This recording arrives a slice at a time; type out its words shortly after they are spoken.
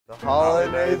The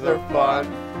holidays are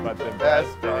fun, but the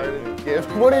best part is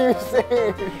giving. What are you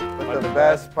saying? But the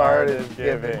best part is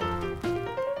giving.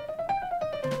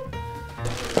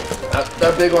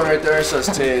 That big one right there says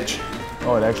Tage.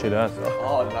 Oh, it actually does.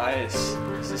 Oh, nice.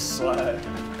 This is sweat.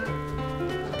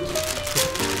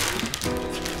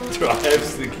 Do I have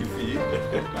sticky feet?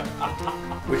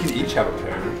 We can each have a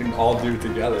pair. We can all do it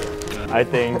together. I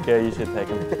think you should take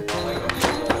them.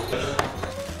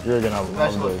 You're gonna love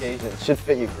Special this. occasion. Should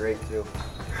fit you great too.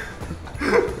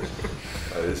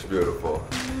 That is beautiful.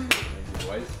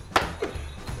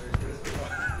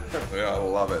 Yeah, I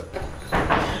love it.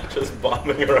 Just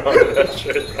bombing around in that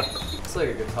shit. It's like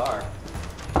a guitar.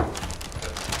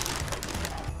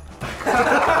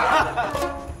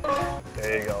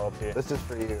 There you go, OP. This is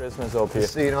for you. Christmas OP.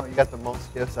 Just so you know, you got the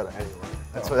most gifts out of anyone.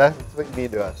 That's what you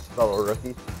mean to us, fellow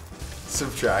rookie.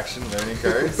 Subtraction learning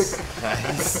cards.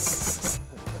 Nice.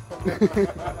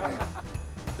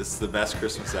 This is the best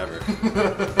Christmas ever.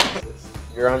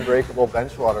 Your unbreakable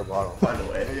bench water bottle. Find a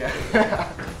way. Yeah.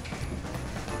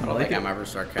 I don't think I'm ever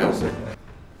sarcastic.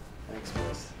 Thanks,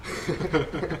 boss.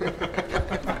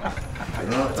 I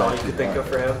know that's all you could think of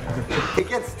for him. It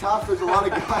gets tough. There's a lot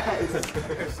of guys.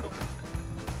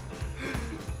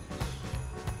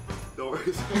 Don't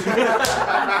worry.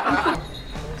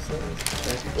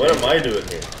 What am I doing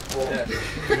here? What?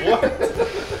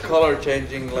 Color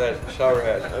changing LED shower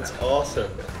head. That's awesome.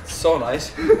 So nice.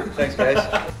 Thanks, guys.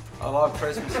 I love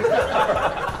Christmas. There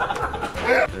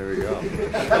we go.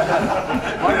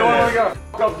 I know I got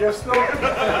a gift though.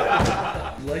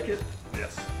 You like it?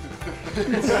 Yes.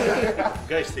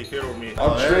 Guys, take care of me.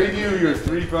 I'll trade you your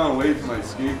 3-pound weight for my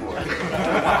skateboard.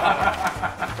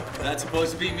 Is that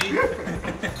supposed to be me?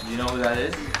 You know who that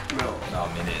is? No. No,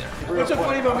 me neither. What's so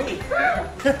funny about me?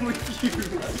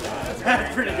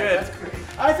 That's pretty good.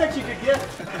 I thought you could get.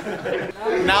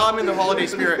 Now I'm in the holiday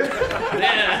spirit.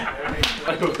 Yeah.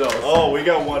 Oh, we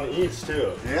got one each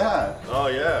too. Yeah. Oh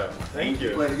yeah. Thank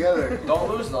you. Play together. Don't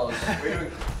lose those.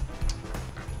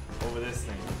 Over this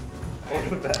thing. Over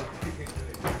the back.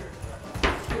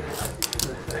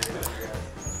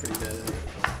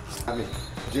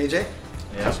 JJ?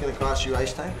 Yeah. It's gonna cost you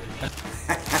ice time?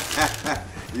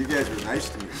 You guys were nice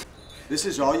to me. This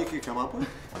is all you could come up with?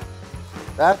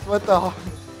 That's what the.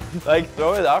 Like,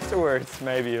 throw it afterwards,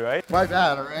 maybe, right? My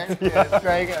bad, alright? Yeah.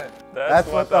 Try again. That's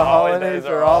what the holidays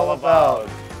are all about.